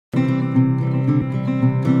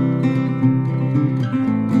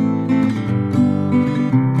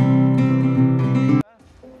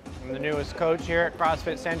coach here at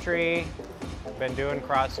CrossFit Century. Been doing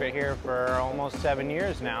CrossFit here for almost 7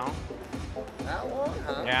 years now. That long,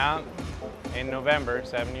 huh? Yeah, in November,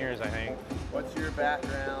 7 years I think. What's your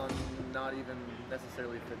background, not even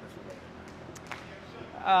necessarily fitness related?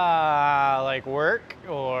 Like work,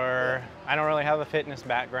 or I don't really have a fitness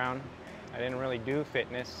background. I didn't really do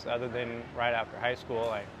fitness other than right after high school.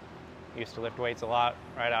 I used to lift weights a lot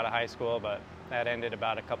right out of high school, but that ended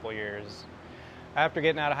about a couple years. After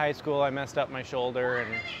getting out of high school, I messed up my shoulder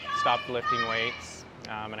and stopped lifting weights,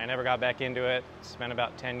 and I never got back into it. Spent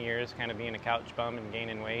about 10 years kind of being a couch bum and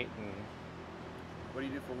gaining weight. And what do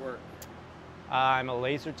you do for work? I'm a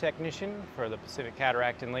laser technician for the Pacific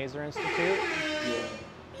Cataract and Laser Institute.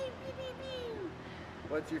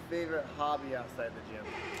 What's your favorite hobby outside the gym?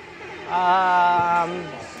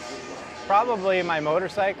 Probably my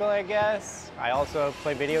motorcycle, I guess. I also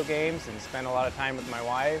play video games and spend a lot of time with my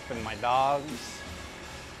wife and my dogs.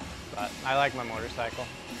 But I like my motorcycle.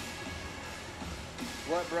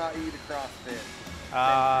 What brought you to CrossFit?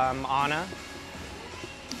 Anna.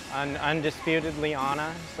 Undisputedly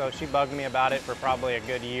Anna. So she bugged me about it for probably a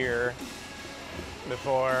good year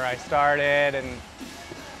before I started, and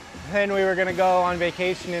then we were gonna go on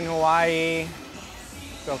vacation in Hawaii.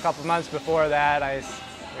 So a couple months before that, I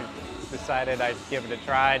decided I'd give it a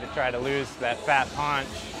try to lose that fat paunch.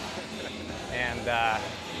 And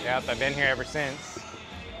yep, I've been here ever since.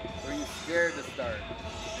 Were you scared to start?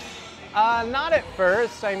 Not at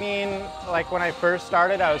first. I mean, like when I first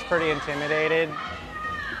started, I was pretty intimidated.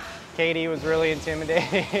 Katie was really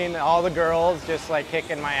intimidating. All the girls just like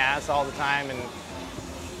kicking my ass all the time and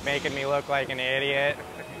making me look like an idiot.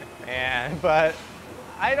 But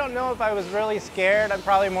I don't know if I was really scared. I'm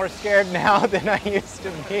probably more scared now than I used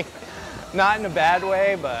to be. Not in a bad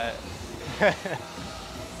way, but.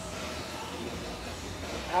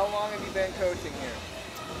 How long have you been coaching here?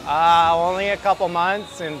 Only a couple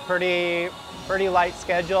months, and pretty light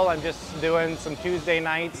schedule. I'm just doing some Tuesday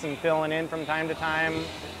nights and filling in from time to time.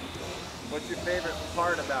 What's your favorite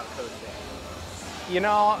part about coaching? You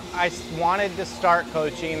know, I wanted to start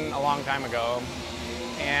coaching a long time ago,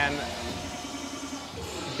 and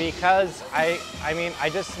because I mean, I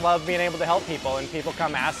just love being able to help people, and people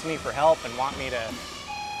come ask me for help and want me to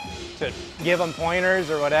give them pointers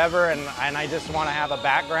or whatever, and I just want to have a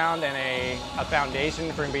background and a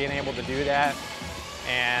foundation for being able to do that.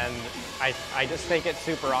 And I just think it's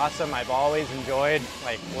super awesome. I've always enjoyed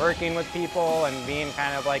like working with people and being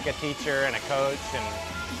kind of like a teacher and a coach,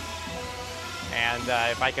 and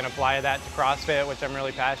if I can apply that to CrossFit, which I'm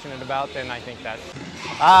really passionate about, then I think that.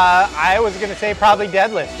 I was gonna say probably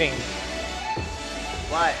deadlifting.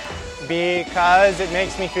 Why? Because it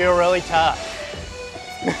makes me feel really tough.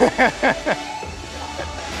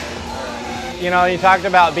 You know, you talked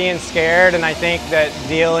about being scared, and I think that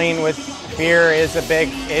dealing with fear is a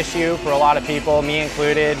big issue for a lot of people, me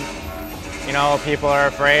included. You know, people are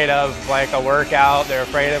afraid of like a workout, they're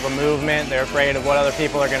afraid of a movement, they're afraid of what other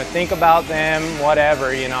people are going to think about them,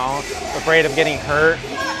 whatever, you know, afraid of getting hurt.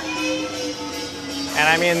 And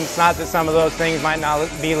I mean, it's not that some of those things might not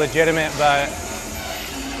be legitimate, but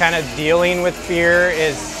kind of dealing with fear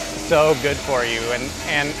is so good for you.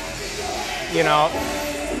 And you know,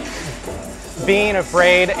 being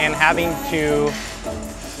afraid and having to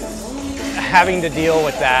deal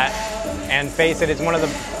with that and face it is one of the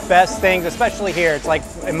best things, especially here. It's like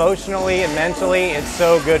emotionally and mentally, it's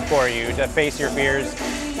so good for you to face your fears.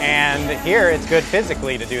 And here it's good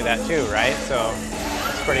physically to do that too, right? So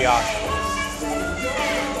it's pretty awesome.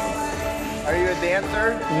 Are you a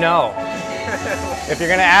dancer? No. If you're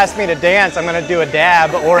gonna ask me to dance, I'm gonna do a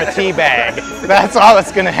dab or a tea bag. That's all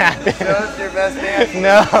that's gonna happen. Show us your best dance.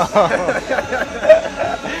 No.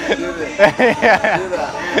 Do this. Yeah. Do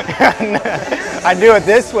that. I do it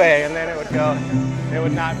this way, and then it would go. It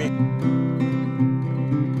would not be.